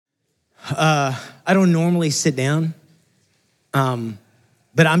I don't normally sit down,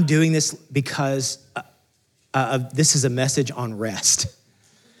 but I'm doing this because this is a message on rest.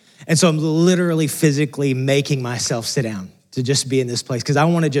 And so I'm literally physically making myself sit down to just be in this place because I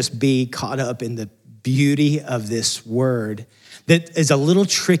want to just be caught up in the beauty of this word that is a little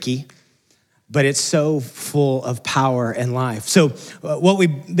tricky, but it's so full of power and life. So what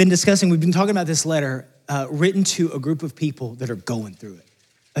we've been discussing, we've been talking about this letter written to a group of people that are going through it.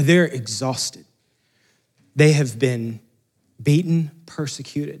 They're exhausted. They have been beaten,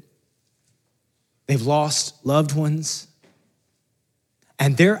 persecuted. They've lost loved ones.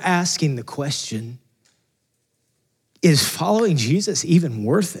 And they're asking the question, is following Jesus even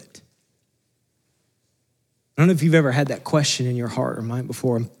worth it? I don't know if you've ever had that question in your heart or mind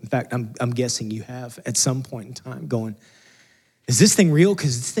before. In fact, I'm guessing you have at some point in time going, is this thing real?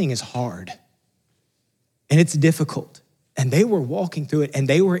 Because this thing is hard and it's difficult. And they were walking through it and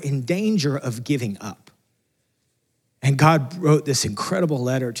they were in danger of giving up. And God wrote this incredible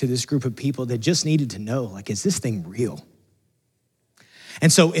letter to this group of people that just needed to know, like, is this thing real?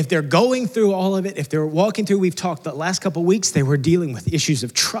 And so if they're going through all of it, if they're walking through, we've talked the last couple of weeks, they were dealing with issues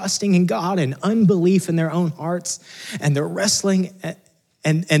of trusting in God and unbelief in their own hearts, and they're wrestling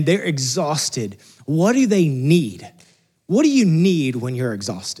and they're exhausted. What do they need? What do you need when you're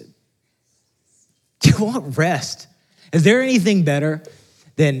exhausted? You want rest. Is there anything better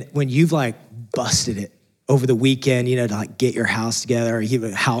than when you've like busted it over the weekend, to like get your house together, or you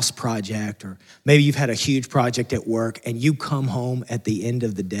have a house project, or maybe you've had a huge project at work and you come home at the end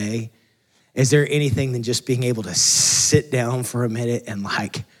of the day? Is there anything than just being able to sit down for a minute and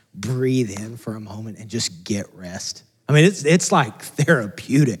like breathe in for a moment and just get rest? I mean, it's like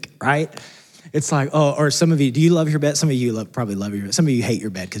therapeutic, right? It's like, or some of you, do you love your bed? Some of you probably love your bed. Some of you hate your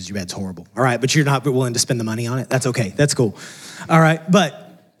bed because your bed's horrible. All right, but you're not willing to spend the money on it. That's okay, that's cool. All right, but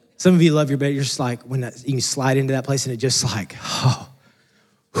some of you love your bed. You're just like, you slide into that place and it just like,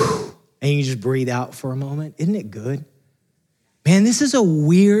 and you just breathe out for a moment. Isn't it good? Man, this is a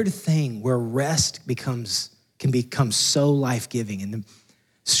weird thing where rest can become so life-giving. And the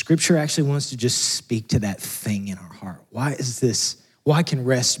scripture actually wants to just speak to that thing in our heart. Why can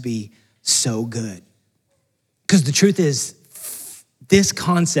rest be so good? Because the truth is, this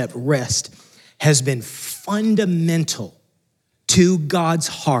concept, rest, has been fundamental to God's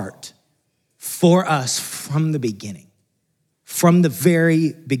heart for us from the beginning, from the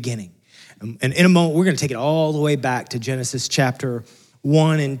very beginning. And in a moment, we're going to take it all the way back to Genesis chapter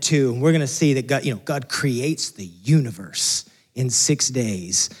 1 and 2. And we're going to see that God creates the universe in 6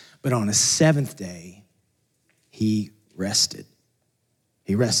 days, but on a seventh day, he rested.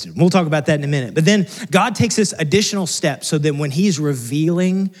 He rested. We'll talk about that in a minute. But then God takes this additional step so that when he's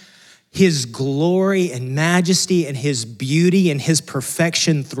revealing his glory and majesty and his beauty and his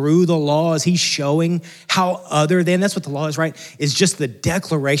perfection through the law, as he's showing how other than, that's what the law is, right? Is just the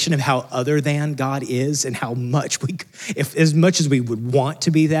declaration of how other than God is and how much as much as we would want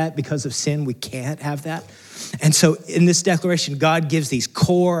to be that, because of sin, we can't have that. And so in this declaration, God gives these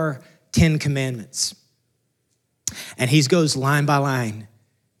core 10 commandments. And he goes line by line.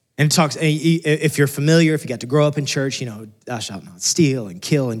 And it talks, if you're familiar, if you got to grow up in church, thou shalt not steal and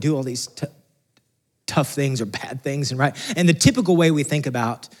kill and do all these tough things or bad things, and right? And the typical way we think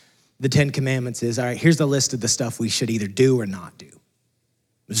about the 10 commandments is, all right, here's the list of the stuff we should either do or not do.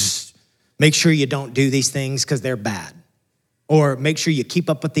 Just make sure you don't do these things because they're bad. Or make sure you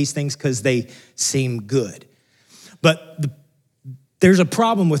keep up with these things because they seem good. But there's a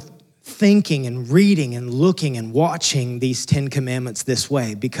problem with thinking and reading and looking and watching these 10 commandments this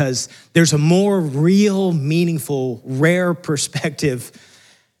way, because there's a more real, meaningful, rare perspective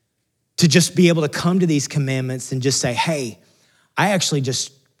to just be able to come to these commandments and just say, hey, I actually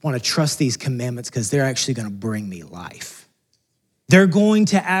just want to trust these commandments because they're actually going to bring me life. They're going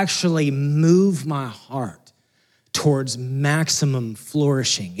to actually move my heart towards maximum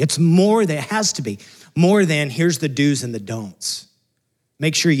flourishing. It has to be more than here's the do's and the don'ts.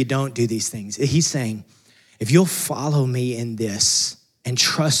 Make sure you don't do these things. He's saying, if you'll follow me in this and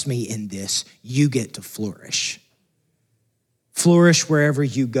trust me in this, you get to flourish. Flourish wherever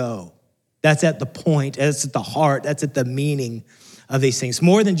you go. That's at the point, that's at the heart, that's at the meaning of these things.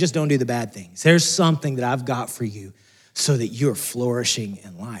 More than just don't do the bad things. There's something that I've got for you so that you're flourishing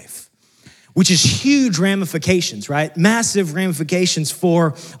in life, which is huge ramifications, right? Massive ramifications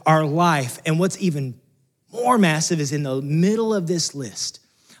for our life. And what's even more massive is in the middle of this list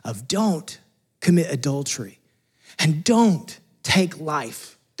of don't commit adultery and don't take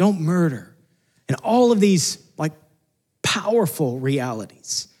life, don't murder, and all of these like powerful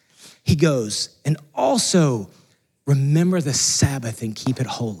realities. He goes, and also remember the Sabbath and keep it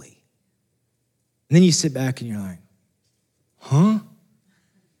holy. And then you sit back and you're like, huh?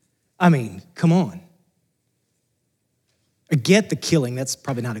 I mean, come on. I get the killing. That's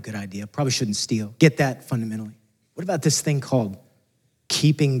probably not a good idea. Probably shouldn't steal. Get that fundamentally. What about this thing called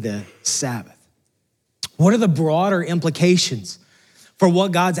keeping the Sabbath? What are the broader implications for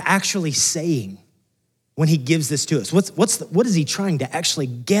what God's actually saying when he gives this to us? What is he trying to actually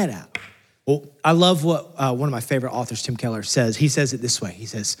get at? Well, I love what one of my favorite authors, Tim Keller, says. He says it this way. He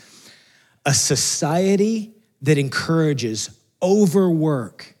says, a society that encourages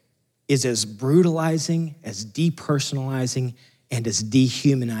overwork is as brutalizing, as depersonalizing, and as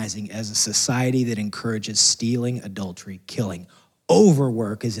dehumanizing as a society that encourages stealing, adultery, killing.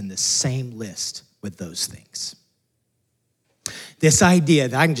 Overwork is in the same list with those things. This idea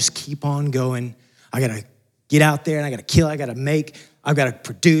that I can just keep on going, I gotta get out there and I gotta kill, I gotta make, I've gotta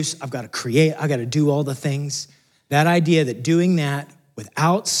produce, I've gotta create, I gotta do all the things. That idea that doing that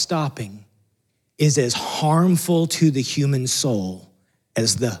without stopping is as harmful to the human soul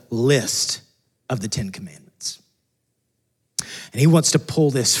as the list of the 10 Commandments. And he wants to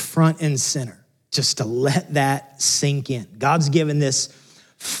pull this front and center just to let that sink in. God's given this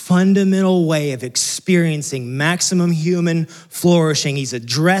fundamental way of experiencing maximum human flourishing. He's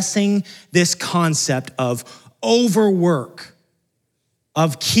addressing this concept of overwork,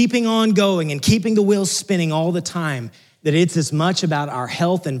 of keeping on going and keeping the wheels spinning all the time, that it's as much about our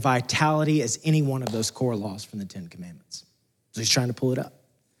health and vitality as any one of those core laws from the 10 Commandments. So he's trying to pull it up.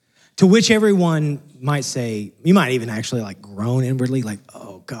 To which everyone might say, you might even actually like groan inwardly, like,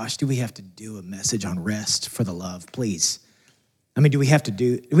 oh gosh, do we have to do a message on rest for the love, please? I mean, do we have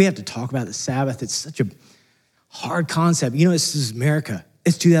to talk about the Sabbath? It's such a hard concept. You know, this is America.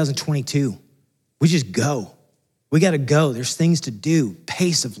 It's 2022. We just go. We got to go. There's things to do,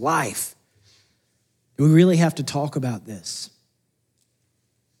 pace of life. Do we really have to talk about this?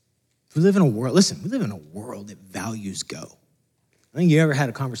 We live in a world that values go. I think you ever had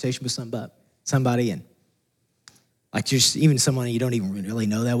a conversation with somebody and like just even someone you don't even really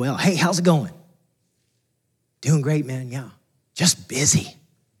know that well. Hey, how's it going? Doing great, man. Yeah. Just busy.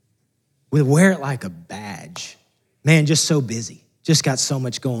 We wear it like a badge. Man, just so busy. Just got so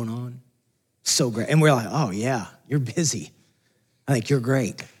much going on. So great. And we're like, oh yeah, you're busy. I think you're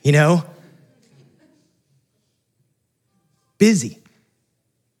great, you know? Busy.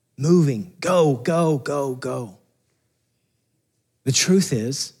 Moving. Go, go, go, go. The truth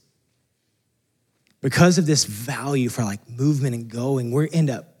is, because of this value for like movement and going, we're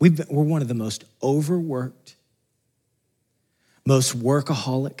one of the most overworked, most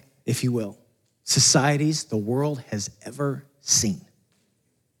workaholic, if you will, societies the world has ever seen.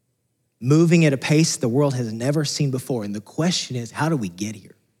 Moving at a pace the world has never seen before. And the question is, how do we get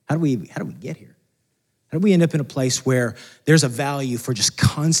here? How do we get here? How do we end up in a place where there's a value for just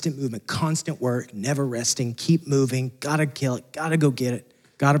constant movement, constant work, never resting, keep moving, gotta kill it, gotta go get it,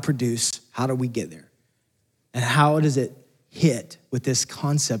 gotta produce? How do we get there? And how does it hit with this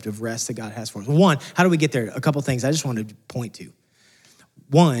concept of rest that God has for us? One, how do we get there? A couple things I just wanted to point to.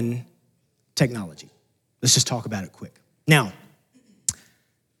 One, technology. Let's just talk about it quick. Now,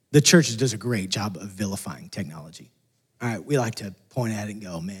 the church does a great job of vilifying technology. All right, we like to point at it and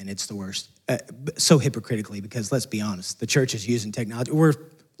go, man, it's the worst. So hypocritically, because let's be honest, the church is using technology. We're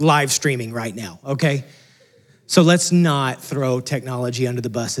live streaming right now, okay? So let's not throw technology under the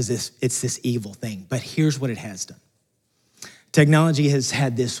bus as if it's this evil thing. But here's what it has done. Technology has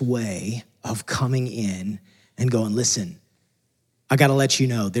had this way of coming in and going, listen, I gotta let you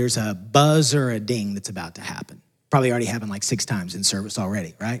know, there's a buzz or a ding that's about to happen. Probably already happened like 6 times in service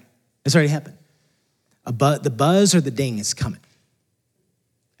already, right? It's already happened. The buzz or the ding is coming.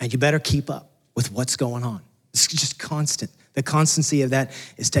 And you better keep up with what's going on. It's just constant. The constancy of that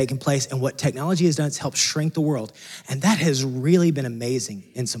is taking place. And what technology has done is helped shrink the world. And that has really been amazing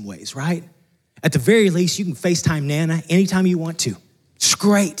in some ways, right? At the very least, you can FaceTime Nana anytime you want to. It's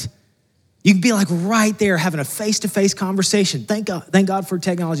great. You can be like right there having a face-to-face conversation. Thank God for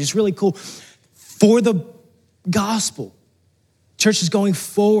technology. It's really cool. For the gospel, church is going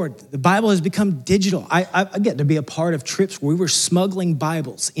forward. The Bible has become digital. I get to be a part of trips where we were smuggling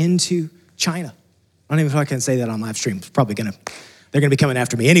Bibles into China. I don't even know if I can say that on live stream. It's probably they're gonna be coming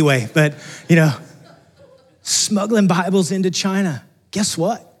after me anyway, but smuggling Bibles into China. Guess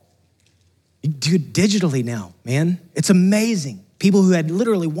what? You do it digitally now, man. It's amazing. People who had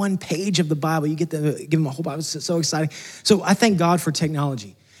literally 1 page of the Bible, you get to give them a whole Bible. It's so exciting. So I thank God for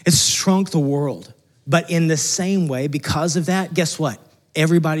technology. It's shrunk the world. But in the same way, because of that, guess what?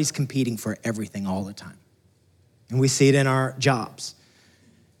 Everybody's competing for everything all the time. And we see it in our jobs.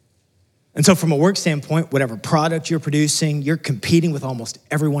 And so from a work standpoint, whatever product you're producing, you're competing with almost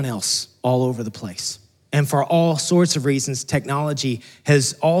everyone else all over the place. And for all sorts of reasons, technology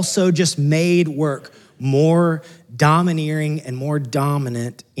has also just made work more domineering and more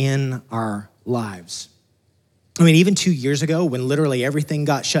dominant in our lives. I mean, even 2 years ago, when literally everything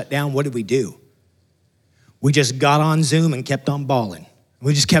got shut down, what did we do? We just got on Zoom and kept on balling.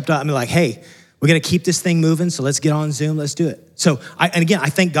 We just kept on, like, hey, we got to keep this thing moving, so let's get on Zoom, let's do it. So, I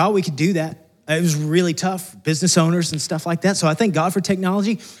thank God we could do that. It was really tough, business owners and stuff like that. So I thank God for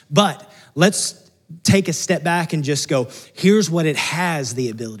technology, but let's take a step back and just go, here's what it has the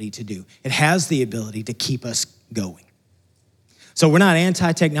ability to do. It has the ability to keep us going. So we're not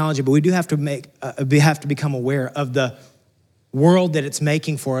anti-technology, but we do have to become aware of the world that it's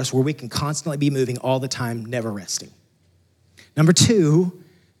making for us, where we can constantly be moving all the time, never resting. Number two,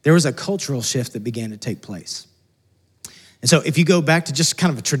 there was a cultural shift that began to take place. And so if you go back to just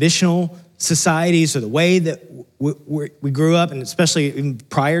kind of a traditional societies or the way that we grew up, and especially even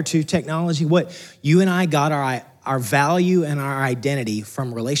prior to technology, what you and I got our value and our identity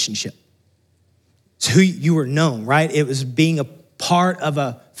from relationship. It's who you were known, right? It was being a part of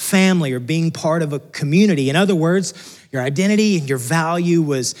a family or being part of a community. In other words, your identity and your value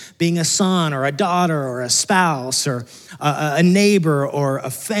was being a son or a daughter or a spouse or a neighbor or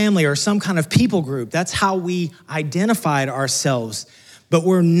a family or some kind of people group. That's how we identified ourselves. But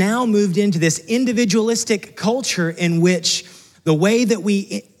we're now moved into this individualistic culture in which the way that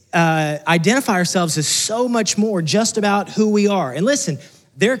we identify ourselves is so much more just about who we are. And listen,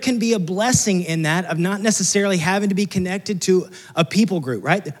 there can be a blessing in that of not necessarily having to be connected to a people group,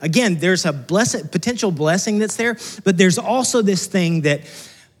 right? Again, there's a potential blessing that's there, but there's also this thing that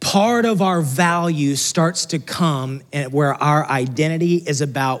part of our value starts to come where our identity is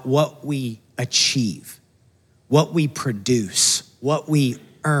about what we achieve, what we produce, what we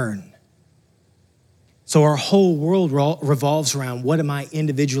earn. So our whole world revolves around what am I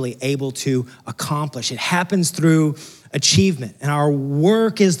individually able to accomplish? It happens through achievement, and our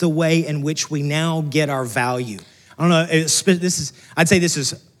work is the way in which we now get our value. I don't know, I'd say this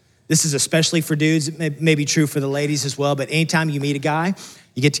is especially for dudes. It may be true for the ladies as well, but anytime you meet a guy,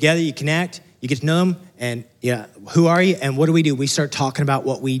 you get together, you connect, you get to know him, and yeah, who are you? And what do? We start talking about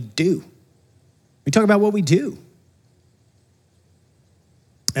what we do. We talk about what we do.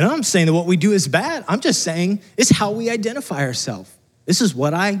 And I'm saying that what we do is bad. I'm just saying it's how we identify ourselves. This is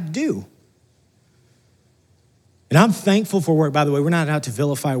what I do. And I'm thankful for work. By the way, we're not out to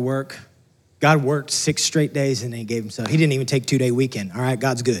vilify work. God worked 6 straight days and then he gave himself. He didn't even take 2-day weekend. All right,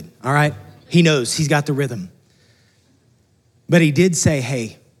 God's good. All right, he knows, he's got the rhythm. But he did say,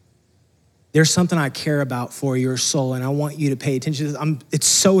 hey, there's something I care about for your soul and I want you to pay attention to this. It's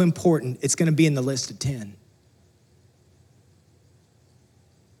so important. It's gonna be in the list of 10.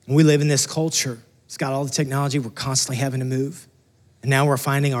 And we live in this culture. It's got all the technology. We're constantly having to move. And now we're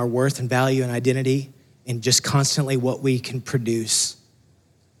finding our worth and value and identity in just constantly what we can produce.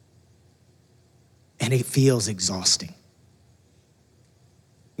 And it feels exhausting.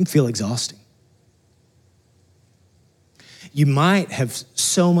 It can feel exhausting. You might have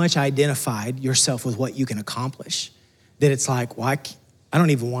so much identified yourself with what you can accomplish that it's like, well, I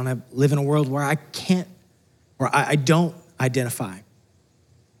don't even want to live in a world where I don't identify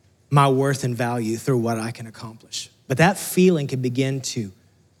my worth and value through what I can accomplish. But that feeling can begin to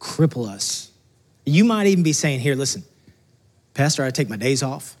cripple us. You might even be saying, here, listen, Pastor, I take my days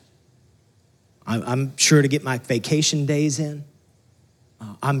off. I'm sure to get my vacation days in.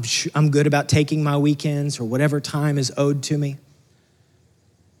 I'm good about taking my weekends or whatever time is owed to me.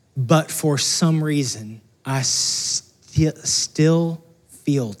 But for some reason, I still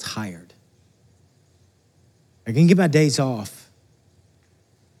feel tired. I can get my days off,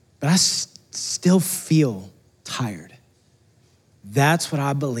 but I still feel tired. That's what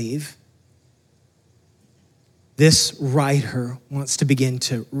I believe this writer wants to begin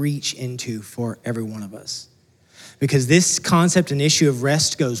to reach into for every one of us. Because this concept and issue of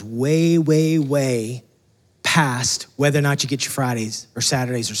rest goes way, way, way past whether or not you get your Fridays or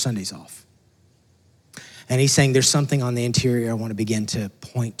Saturdays or Sundays off. And he's saying there's something on the interior I want to begin to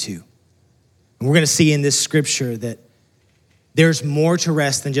point to. And we're going to see in this scripture that there's more to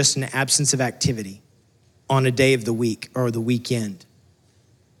rest than just an absence of activity on a day of the week or the weekend.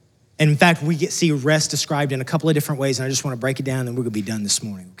 And in fact, we see rest described in a couple of different ways, and I just want to break it down, and we're going to be done this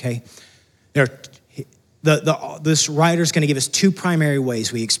morning, okay? This writer's going to give us 2 primary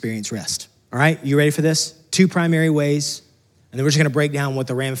ways we experience rest, all right? You ready for this? 2 primary ways, and then we're just going to break down what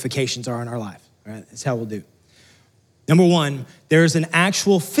the ramifications are in our life, all right? That's how we'll do. Number 1, there's an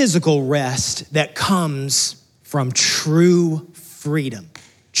actual physical rest that comes from true freedom.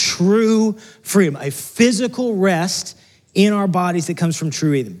 True freedom, a physical rest in our bodies that comes from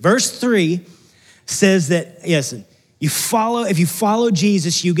true freedom. Verse 3 says that, yes, if you follow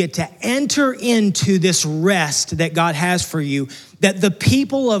Jesus, you get to enter into this rest that God has for you, that the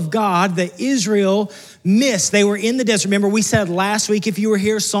people of God, that Israel missed. They were in the desert. Remember, we said last week, if you were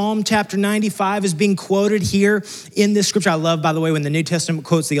here, Psalm chapter 95 is being quoted here in this scripture. I love, by the way, when the New Testament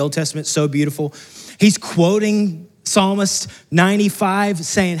quotes the Old Testament, so beautiful. He's quoting Psalmist 95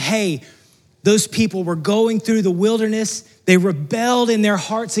 saying, hey, those people were going through the wilderness. They rebelled in their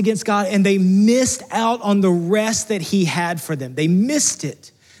hearts against God, and they missed out on the rest that he had for them. They missed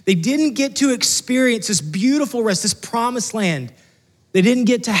it. They didn't get to experience this beautiful rest, this promised land. They didn't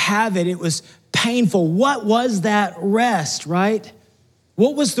get to have it. It was painful. What was that rest, right?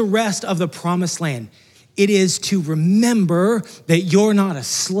 What was the rest of the promised land? It is to remember that you're not a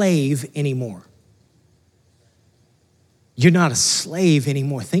slave anymore. You're not a slave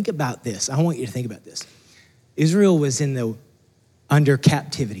anymore. Think about this. I want you to think about this. Israel was under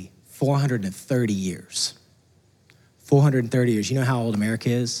captivity 430 years. 430 years. You know how old America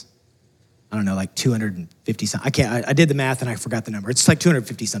is? I don't know, like 250 something. I did the math and I forgot the number. It's like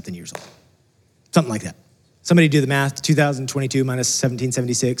 250 something years old. Something like that. Somebody do the math. 2022 minus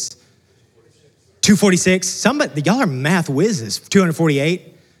 1776. 246. Somebody, y'all are math whizzes.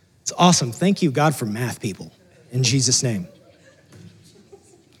 248. It's awesome. Thank you, God, for math people. In Jesus' name.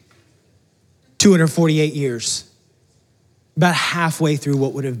 248 years. About halfway through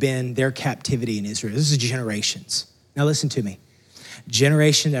what would have been their captivity in Israel. This is generations. Now listen to me.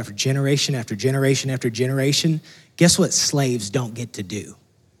 Generation after generation after generation after generation. Guess what slaves don't get to do?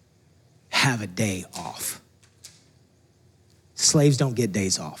 Have a day off. Slaves don't get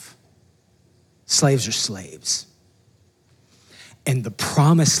days off. Slaves are slaves. And the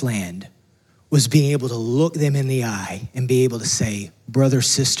promised land was being able to look them in the eye and be able to say, brother,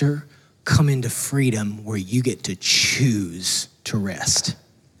 sister, come into freedom where you get to choose to rest.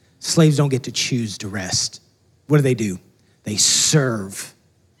 Slaves don't get to choose to rest. What do? They serve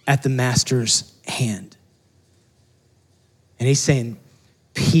at the master's hand. And he's saying,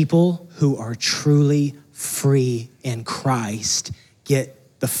 people who are truly free in Christ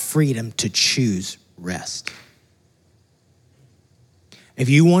get the freedom to choose rest. If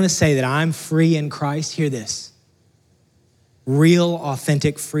you want to say that I'm free in Christ, hear this. Real,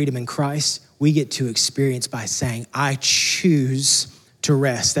 authentic freedom in Christ, we get to experience by saying, I choose to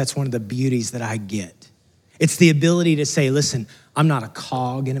rest. That's one of the beauties that I get. It's the ability to say, listen, I'm not a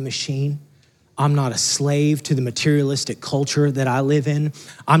cog in a machine. I'm not a slave to the materialistic culture that I live in.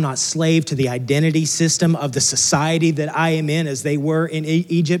 I'm not slave to the identity system of the society that I am in as they were in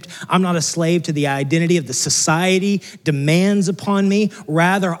Egypt. I'm not a slave to the identity of the society demands upon me.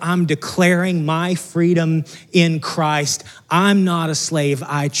 Rather, I'm declaring my freedom in Christ. I'm not a slave.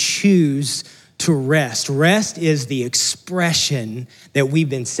 I choose to rest. Rest is the expression that we've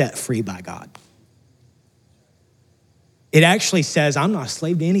been set free by God. It actually says, I'm not a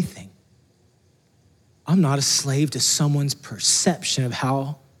slave to anything. I'm not a slave to someone's perception of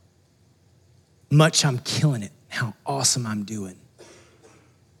how much I'm killing it, how awesome I'm doing,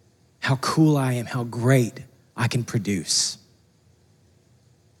 how cool I am, how great I can produce.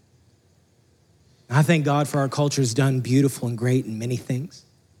 I thank God for our culture has done beautiful and great in many things.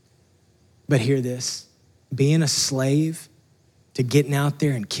 But hear this, being a slave to getting out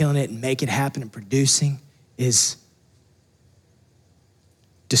there and killing it and make it happen and producing is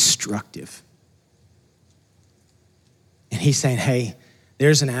destructive. And he's saying, hey,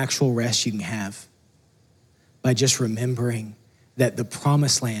 there's an actual rest you can have by just remembering that the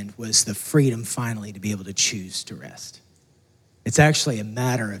promised land was the freedom finally to be able to choose to rest. It's actually a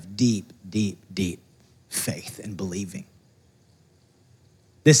matter of deep, deep, deep faith and believing.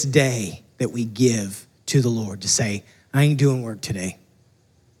 This day that we give to the Lord to say, I ain't doing work today.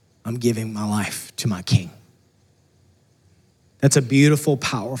 I'm giving my life to my King. That's a beautiful,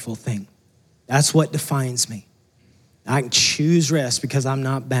 powerful thing. That's what defines me. I can choose rest because I'm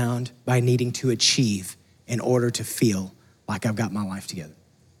not bound by needing to achieve in order to feel like I've got my life together.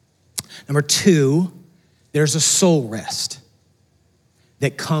 Number two, there's a soul rest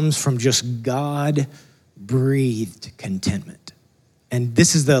that comes from just God-breathed contentment. And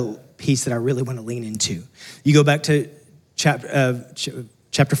this is the piece that I really want to lean into. You go back to chapter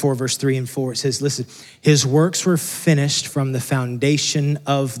 4, verse 3 and 4. It says, listen, his works were finished from the foundation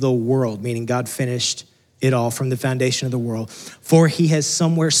of the world, meaning God finished it all from the foundation of the world. For he has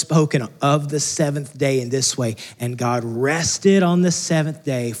somewhere spoken of the seventh day in this way, and God rested on the seventh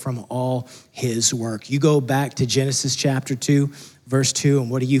day from all his work. You go back to Genesis chapter 2, verse 2,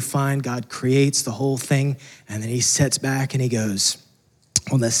 and what do you find? God creates the whole thing, and then he sits back and he goes,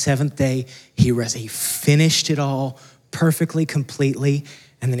 On the seventh day, he rested. He finished it all perfectly, completely.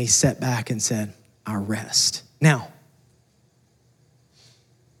 And then he sat back and said, I rest. Now,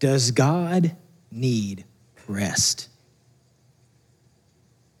 does God need rest?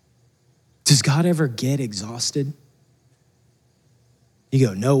 Does God ever get exhausted? You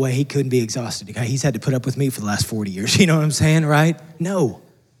go, no way, he couldn't be exhausted. He's had to put up with me for the last 40 years. You know what I'm saying, right? No.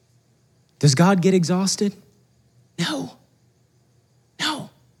 Does God get exhausted? No. No.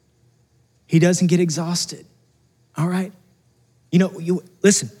 He doesn't get exhausted, all right?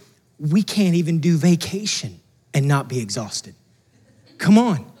 Listen, we can't even do vacation and not be exhausted. Come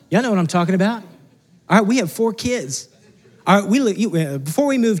on. Y'all know what I'm talking about? All right, we have 4 kids. All right, before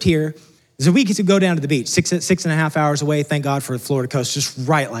we moved here, so we get to go down to the beach, 6.5 hours away. Thank God for the Florida coast, just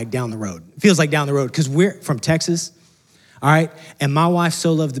right like down the road. It feels like down the road because we're from Texas, all right? And my wife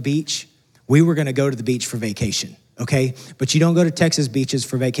so loved the beach, we were gonna go to the beach for vacation, okay? But you don't go to Texas beaches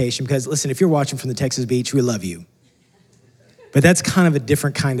for vacation because, listen, if you're watching from the Texas beach, we love you. But that's kind of a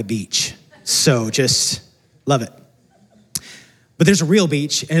different kind of beach. So just love it. But there's a real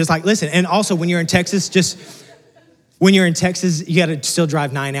beach, and it's like, listen, and also when you're in Texas, you gotta still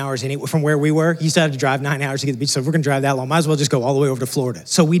drive 9 hours from where we were. You still had to drive 9 hours to get to the beach. So if we're gonna drive that long, might as well just go all the way over to Florida.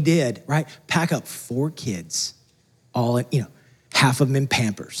 So we did, right? Pack up 4 kids, all in, half of them in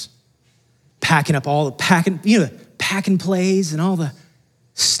Pampers. Packing up all the packing plays and all the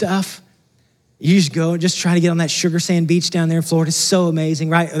stuff. You just go and just try to get on that sugar sand beach down there in Florida. It's so amazing,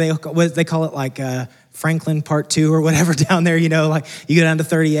 right? They call it like Franklin Part 2 or whatever down there, like you go down to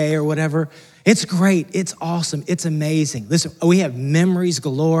 30A or whatever. It's great. It's awesome. It's amazing. Listen, we have memories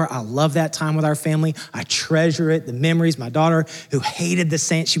galore. I love that time with our family. I treasure it. The memories, my daughter who hated the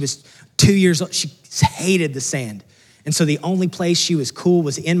sand, she was 2 years old. She hated the sand. And so the only place she was cool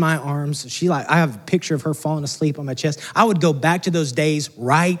was in my arms. I have a picture of her falling asleep on my chest. I would go back to those days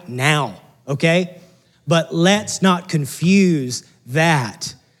right now, okay? But let's not confuse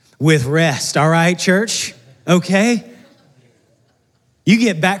that with rest, all right, church? Okay? You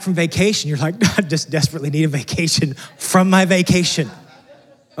get back from vacation, you're like, I just desperately need a vacation from my vacation,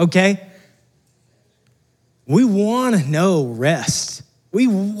 okay? We want to know rest. We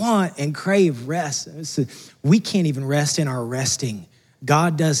want and crave rest. We can't even rest in our resting.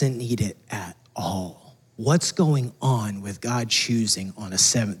 God doesn't need it at all. What's going on with God choosing on a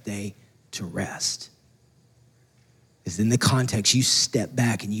 7th day to rest? Is in the context, you step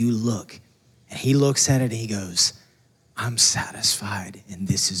back and you look, and he looks at it and he goes, I'm satisfied and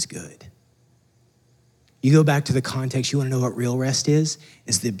this is good. You go back to the context, you want to know what real rest is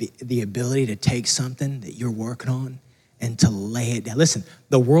the ability to take something that you're working on and to lay it down. Listen,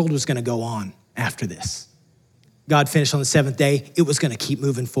 the world was going to go on after this. God finished on the 7th day. It was going to keep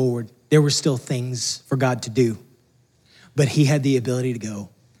moving forward. There were still things for God to do. But he had the ability to go,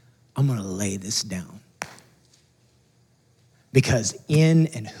 I'm going to lay this down. Because in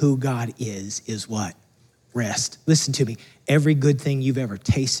and who God is what? Rest. Listen to me. Every good thing you've ever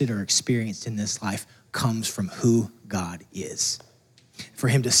tasted or experienced in this life comes from who God is. For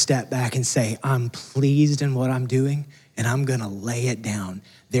him to step back and say, I'm pleased in what I'm doing, and I'm gonna lay it down.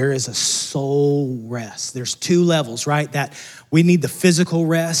 There is a soul rest. There's 2 levels, right? That we need the physical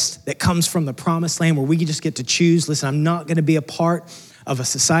rest that comes from the promised land where we just get to choose. Listen, I'm not gonna be a part of a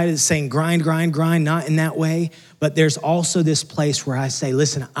society that's saying grind, grind, grind, not in that way. But there's also this place where I say,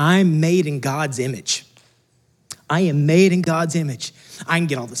 listen, I'm made in God's image. I am made in God's image. I can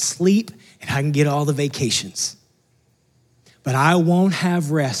get all the sleep and I can get all the vacations. But I won't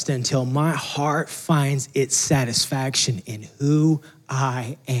have rest until my heart finds its satisfaction in who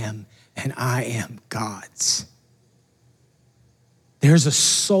I am, and I am God's. There's a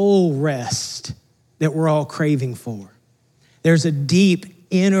soul rest that we're all craving for. There's a deep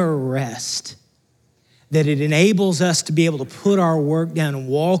inner rest that it enables us to be able to put our work down and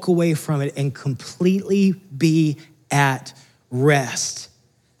walk away from it and completely be at rest.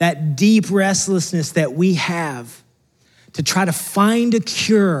 That deep restlessness that we have to try to find a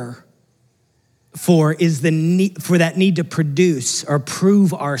cure for is the need for that need to produce or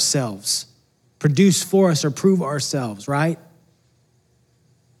prove ourselves. Produce for us or prove ourselves, right?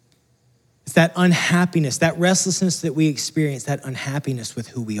 It's that unhappiness, that restlessness that we experience, that unhappiness with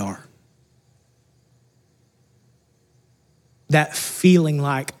who we are. That feeling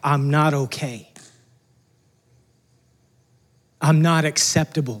like I'm not okay. I'm not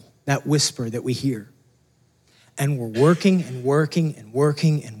acceptable, that whisper that we hear. And we're working and working and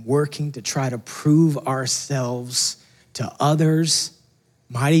working and working to try to prove ourselves to others.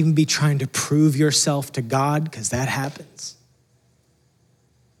 Might even be trying to prove yourself to God, because that happens.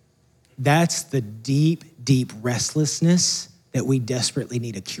 That's the deep, deep restlessness that we desperately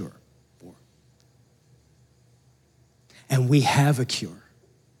need a cure for. And we have a cure.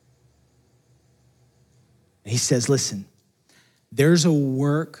 And he says, listen, there's a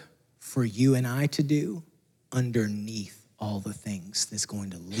work for you and I to do underneath all the things that's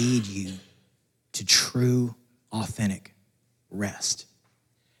going to lead you to true, authentic rest.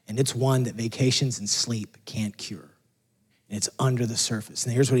 And it's one that vacations and sleep can't cure. And it's under the surface.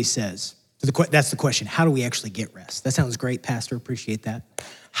 And here's what he says. That's the question. How do we actually get rest? That sounds great, Pastor. Appreciate that.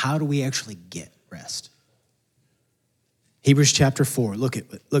 How do we actually get rest? Hebrews chapter 4. Look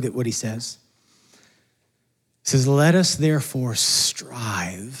at what he says. He says, let us therefore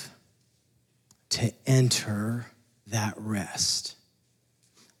strive to enter that rest.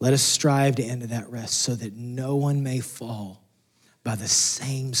 Let us strive to enter that rest so that no one may fall by the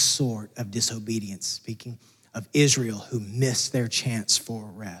same sort of disobedience. Speaking of Israel who missed their chance for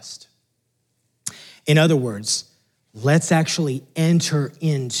rest. In other words, let's actually enter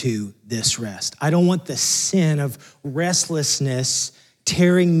into this rest. I don't want the sin of restlessness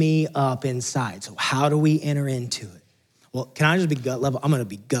tearing me up inside. So how do we enter into it? Well, can I just be gut level? I'm going to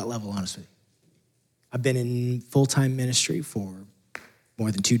be gut level honest with you. I've been in full-time ministry for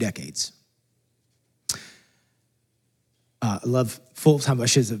more than 2 decades. I love full-time, I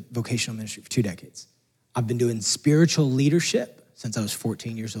should say vocational ministry for 2 decades. I've been doing spiritual leadership since I was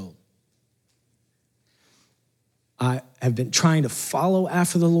 14 years old. I have been trying to follow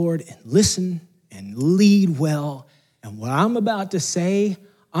after the Lord and listen and lead well. And what I'm about to say,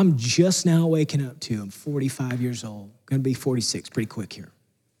 I'm just now waking up to. I'm 45 years old, going to be 46 pretty quick here.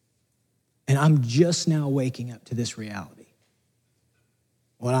 And I'm just now waking up to this reality,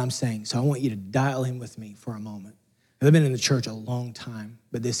 what I'm saying. So I want you to dial in with me for a moment. I've been in the church a long time,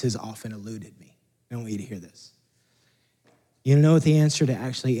 but this has often eluded me. I want you to hear this. You know what the answer to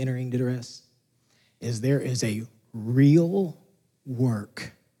actually entering into rest is? There is a real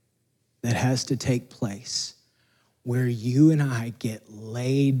work that has to take place where you and I get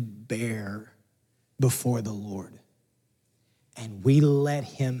laid bare before the Lord. And we let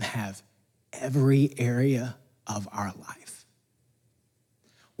him have every area of our life.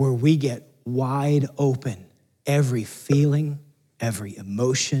 Where we get wide open, every feeling, every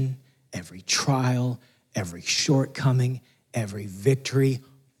emotion, every trial, every shortcoming, every victory,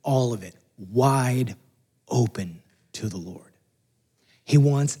 all of it wide open to the Lord. He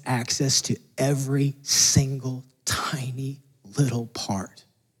wants access to every single tiny little part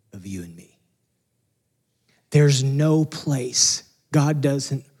of you and me. There's no place God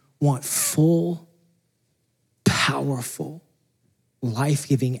doesn't want full, powerful,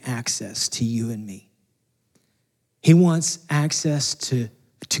 life-giving access to you and me. He wants access to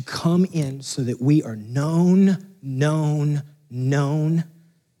come in so that we are known.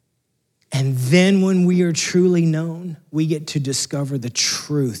 And then when we are truly known, we get to discover the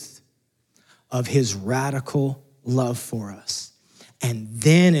truth of his radical love for us. And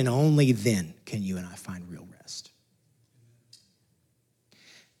then and only then can you and I find real rest.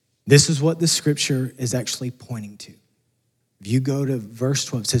 This is what the scripture is actually pointing to. If you go to verse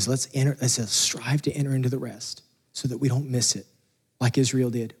 12, it says, it says, strive to enter into the rest so that we don't miss it like Israel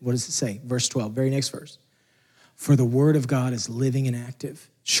did. What does it say? Verse 12, very next verse. For the word of God is living and active,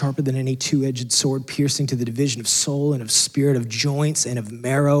 sharper than any two-edged sword, piercing to the division of soul and of spirit, of joints and of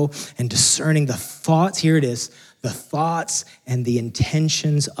marrow, and discerning the thoughts, here it is, the thoughts and the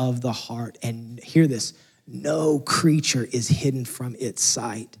intentions of the heart. And hear this, no creature is hidden from its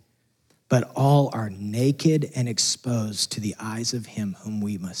sight, but all are naked and exposed to the eyes of him to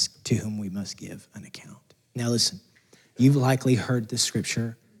whom we must give an account. Now listen, you've likely heard this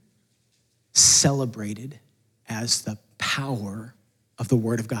scripture celebrated as the power of the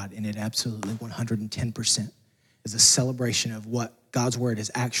word of God, and it absolutely 110% is a celebration of what God's word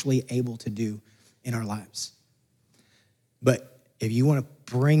is actually able to do in our lives. But if you want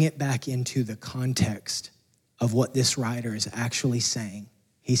to bring it back into the context of what this writer is actually saying,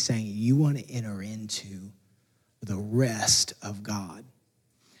 he's saying you want to enter into the rest of God.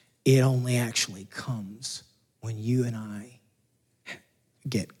 It only actually comes when you and I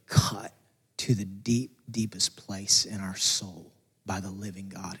get cut to the deepest place in our soul by the living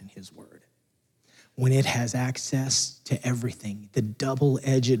God and his word. When it has access to everything, the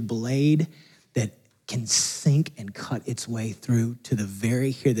double-edged blade that can sink and cut its way through to the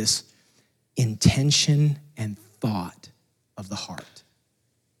very, hear this, intention and thought of the heart,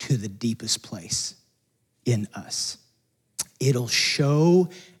 to the deepest place in us. It'll show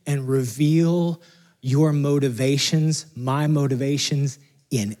and reveal your motivations, my motivations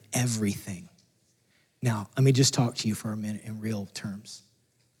in everything. Now, let me just talk to you for a minute in real terms.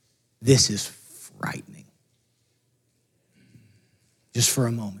 This is frightening. just for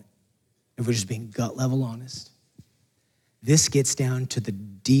a moment, if we're just being gut level honest, this gets down to the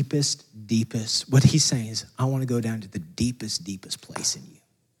deepest. What he's saying is, I want to go down to the deepest place in you.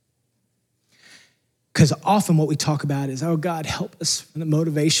 Because often what we talk about is, oh, God, help us from the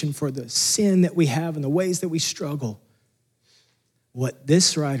motivation for the sin that we have and the ways that we struggle. What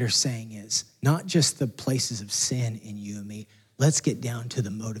this writer's saying is, not just the places of sin in you and me, let's get down to the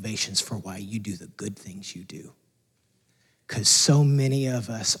motivations for why you do the good things you do. Because so many of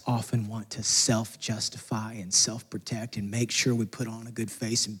us often want to self-justify and self-protect and make sure we put on a good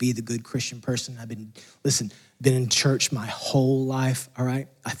face and be the good Christian person. I've been in church my whole life, all right?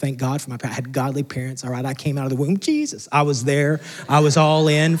 I thank God for my parents. I had godly parents, all right? I came out of the womb, Jesus. I was there. I was all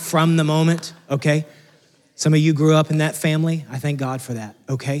in from the moment, okay? Some of you grew up in that family. I thank God for that,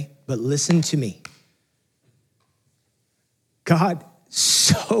 okay? But listen to me. God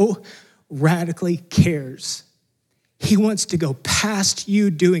so radically cares. He wants to go past you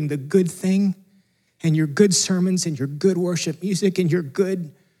doing the good thing and your good sermons and your good worship music and your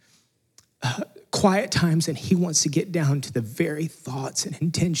good quiet times, and he wants to get down to the very thoughts and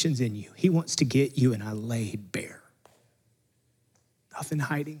intentions in you. He wants to get you and I laid bare. Nothing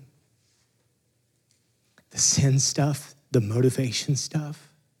hiding. The sin stuff, the motivation stuff.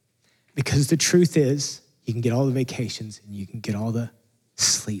 Because the truth is, you can get all the vacations and you can get all the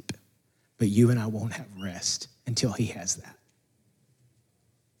sleep, but you and I won't have rest until he has that.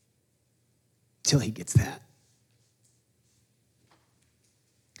 Until he gets that.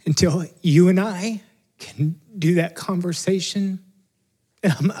 Until you and I can do that conversation.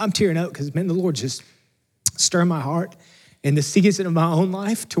 And I'm tearing up because, man, the Lord just stirred my heart in the season of my own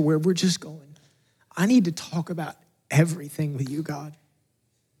life to where we're just going, I need to talk about everything with you, God.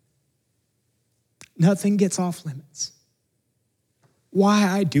 Nothing gets off limits. Why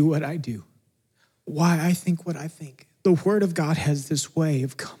I do what I do. Why I think what I think. The Word of God has this way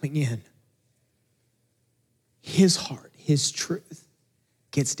of coming in. His heart, his truth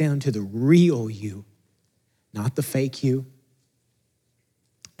gets down to the real you, not the fake you,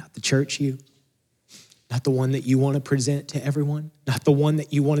 not the church you, not the one that you want to present to everyone, not the one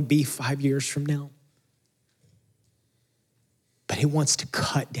that you want to be 5 years from now. But he wants to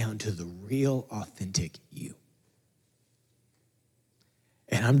cut down to the real, authentic you.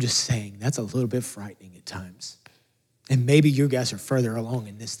 And I'm just saying, that's a little bit frightening at times. And maybe you guys are further along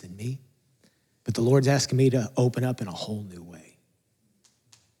in this than me, but the Lord's asking me to open up in a whole new way.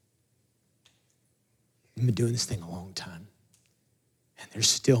 I've been doing this thing a long time, and there's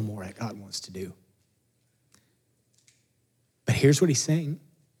still more that God wants to do. But here's what he's saying.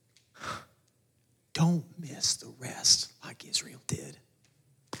 Don't miss the rest like Israel did.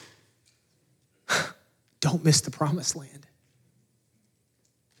 Don't miss the promised land.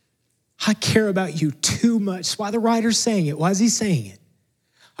 I care about you too much. That's why the writer's saying it. Why is he saying it?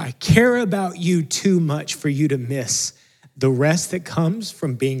 I care about you too much for you to miss the rest that comes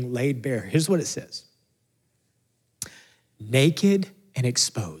from being laid bare. Here's what it says. Naked and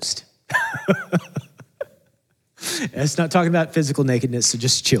exposed. It's not talking about physical nakedness, so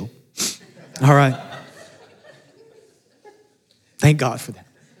just chill. All right. Thank God for that.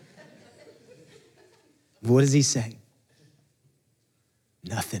 What is he saying?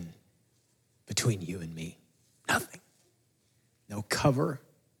 Nothing between you and me. Nothing. No cover.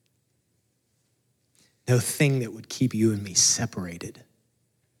 No thing that would keep you and me separated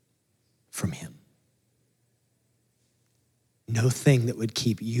from him. No thing that would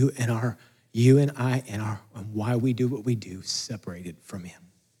keep you and I and why we do what we do separated from him.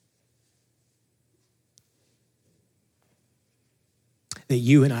 That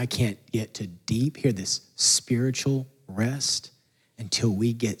you and I can't get to deep, hear this, spiritual rest until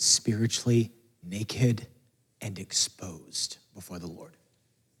we get spiritually naked and exposed before the Lord.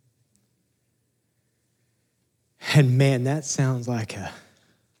 And man, that sounds like a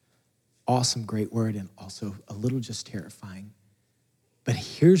awesome, great word and also a little just terrifying. But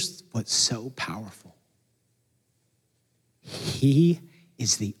here's what's so powerful. He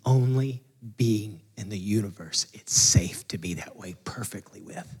is the only being in the universe it's safe to be that way perfectly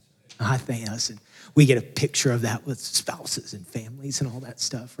with. I think, listen, we get a picture of that with spouses and families and all that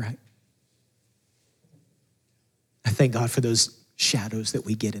stuff, right? I thank God for those shadows that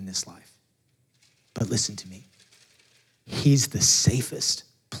we get in this life. But listen to me. He's the safest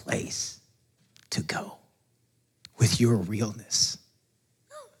place to go with your realness.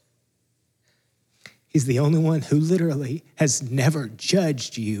 He's the only one who literally has never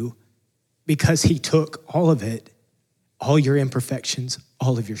judged you because he took all of it, all your imperfections,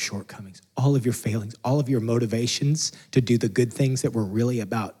 all of your shortcomings, all of your failings, all of your motivations to do the good things that were really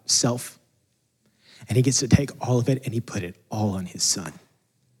about self. And he gets to take all of it and he put it all on his son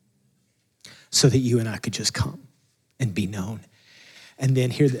so that you and I could just come and be known. And then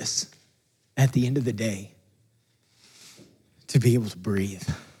hear this, at the end of the day, to be able to breathe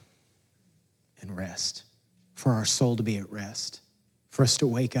and rest, for our soul to be at rest, for us to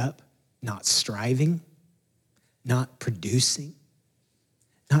wake up not striving, not producing,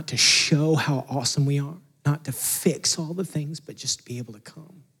 not to show how awesome we are, not to fix all the things, but just to be able to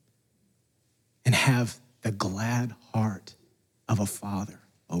come and have the glad heart of a father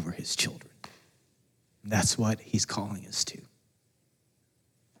over his children. That's what he's calling us to.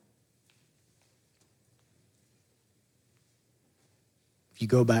 If you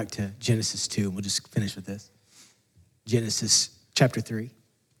go back to Genesis 2, and we'll just finish with this. Genesis chapter 3,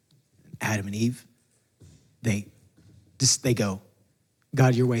 Adam and Eve, they go,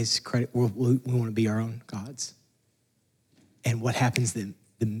 God, your ways credit, we want to be our own gods. And what happens then?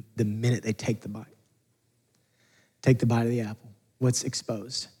 The minute they take the bite of the apple, what's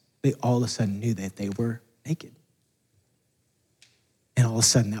exposed? They all of a sudden knew that they were naked. And all of a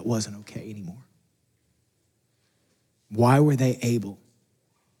sudden that wasn't okay anymore. Why were they able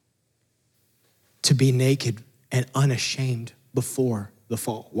to be naked and unashamed before the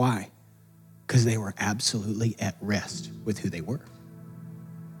fall? Why? Because they were absolutely at rest with who they were.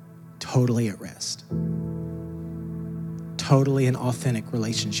 Totally at rest. Totally an authentic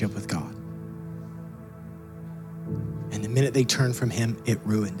relationship with God. And the minute they turned from him, it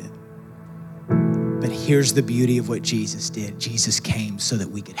ruined it. But here's the beauty of what Jesus did. Jesus came so that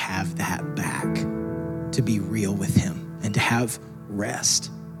we could have that back, to be real with him and to have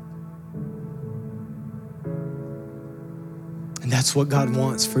rest. And that's what God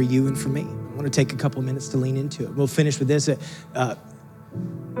wants for you and for me. I want to take a couple minutes to lean into it. We'll finish with this.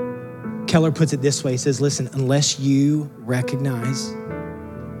 Keller puts it this way. He says, listen, unless you recognize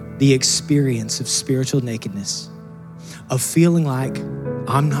the experience of spiritual nakedness, of feeling like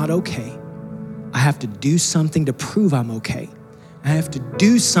I'm not okay, I have to do something to prove I'm okay, I have to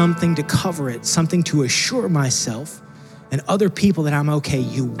do something to cover it, something to assure myself and other people that I'm okay,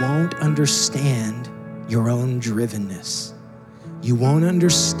 you won't understand your own drivenness. You won't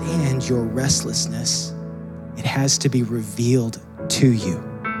understand your restlessness. It has to be revealed to you.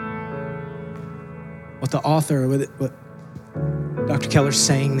 What the author, what Dr. Keller's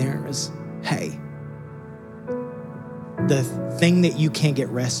saying there is, hey, the thing that you can't get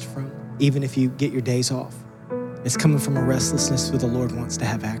rest from, even if you get your days off, it's coming from a restlessness that the Lord wants to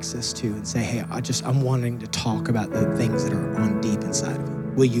have access to and say, hey, I'm wanting to talk about the things that are on deep inside of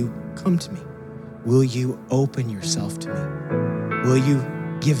you. Will you come to me? Will you open yourself to me? Will you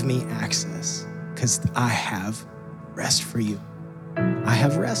give me access? Because I have rest for you. I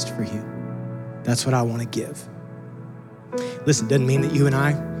have rest for you. That's what I want to give. Listen, it doesn't mean that you and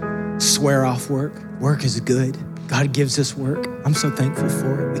I swear off work. Work is good. God gives us work. I'm so thankful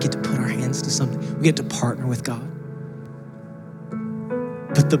for it. We get to put our hands to something. We get to partner with God.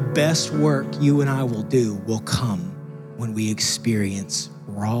 But the best work you and I will do will come when we experience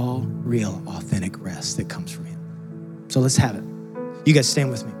raw, real, authentic rest that comes from him. So let's have it. You guys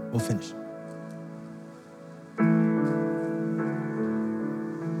stand with me. We'll finish.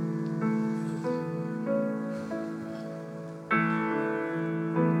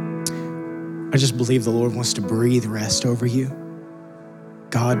 I just believe the Lord wants to breathe rest over you.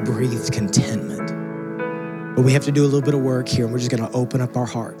 God breathed contentment. But we have to do a little bit of work here, and we're just going to open up our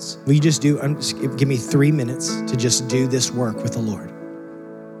hearts. Will you just give me 3 minutes to just do this work with the Lord?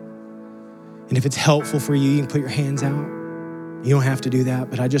 And if it's helpful for you, you can put your hands out. You don't have to do that,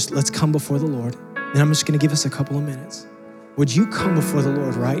 but let's come before the Lord. And I'm just going to give us a couple of minutes. Would you come before the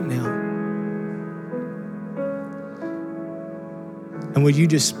Lord right now? And would you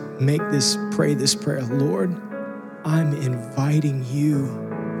just pray this prayer? Lord, I'm inviting you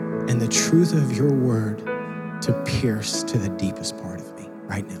and the truth of your word to pierce to the deepest part of me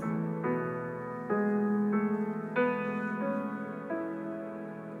right now.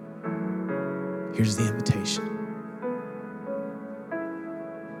 Here's the invitation.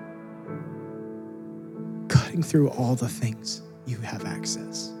 Cutting through all the things you have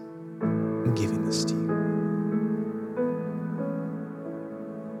access. I'm giving this to you.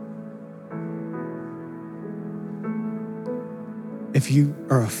 If you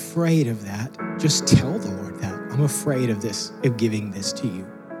are afraid of that, just tell the Lord that. I'm afraid of giving this to you.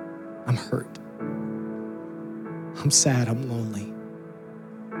 I'm hurt. I'm sad. I'm lonely.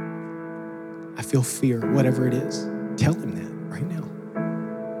 I feel fear, whatever it is. Tell him that right now.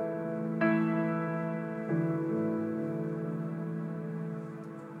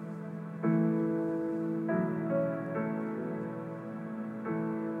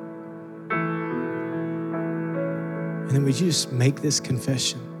 And then would you just make this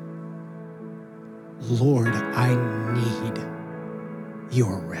confession? Lord, I need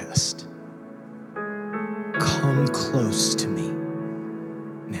your rest. Come close to me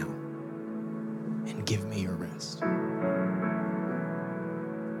now and give me your rest.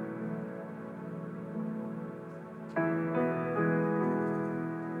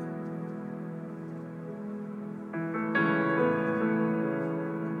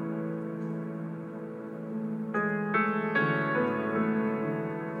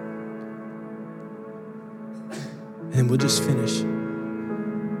 And then we'll just finish.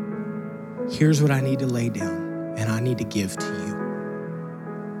 Here's what I need to lay down and I need to give to you.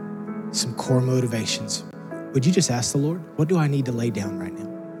 Some core motivations. Would you just ask the Lord, what do I need to lay down right now?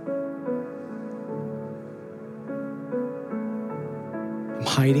 I'm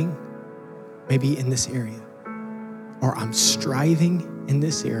hiding, maybe in this area, or I'm striving in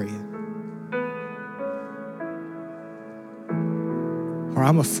this area, or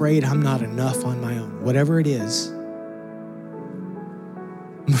I'm afraid I'm not enough on my own. Whatever it is,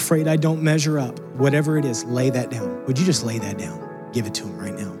 I'm afraid I don't measure up. Whatever it is, lay that down. Would you just lay that down? Give it to him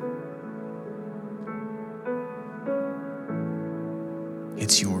right now.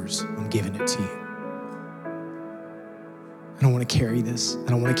 It's yours. I'm giving it to you. I don't want to carry this. I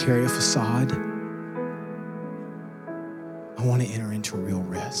don't want to carry a facade. I want to enter into real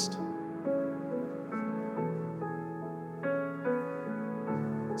rest.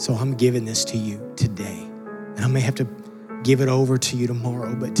 So I'm giving this to you today. And I may have to give it over to you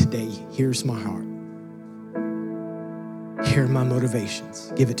tomorrow, but today, here's my heart. Here are my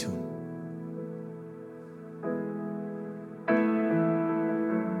motivations. Give it to him.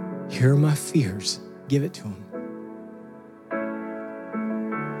 Here are my fears. Give it to him.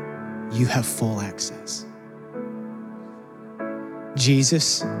 You have full access.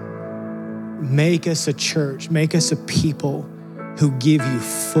 Jesus, make us a church, make us a people who give you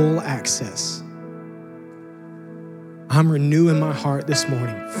full access. I'm renewing my heart this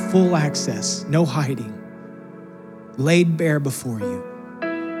morning. Full access, no hiding. Laid bare before you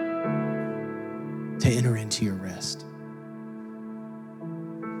to enter into your rest.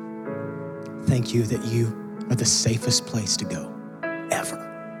 Thank you that you are the safest place to go, ever.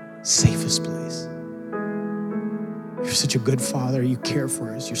 Safest place. You're such a good Father. You care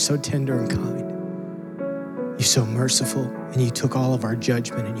for us. You're so tender and kind. You're so merciful, and you took all of our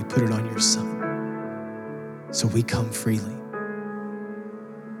judgment and you put it on your Son. So we come freely.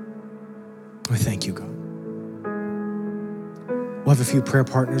 We thank you, God. We'll have a few prayer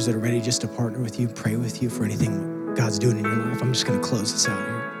partners that are ready just to partner with you, pray with you for anything God's doing in your life. I'm just going to close this out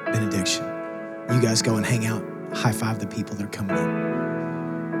here. Benediction. You guys go and hang out. High five the people that are coming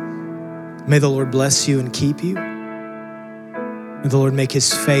in. May the Lord bless you and keep you. May the Lord make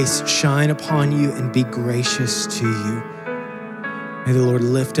his face shine upon you and be gracious to you. May the Lord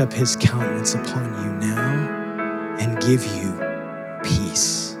lift up his countenance upon you now and give you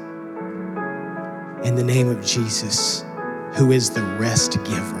peace. In the name of Jesus, who is the rest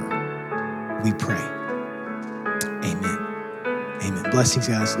giver, we pray. Amen. Amen. Blessings,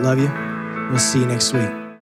 guys. Love you. We'll see you next week.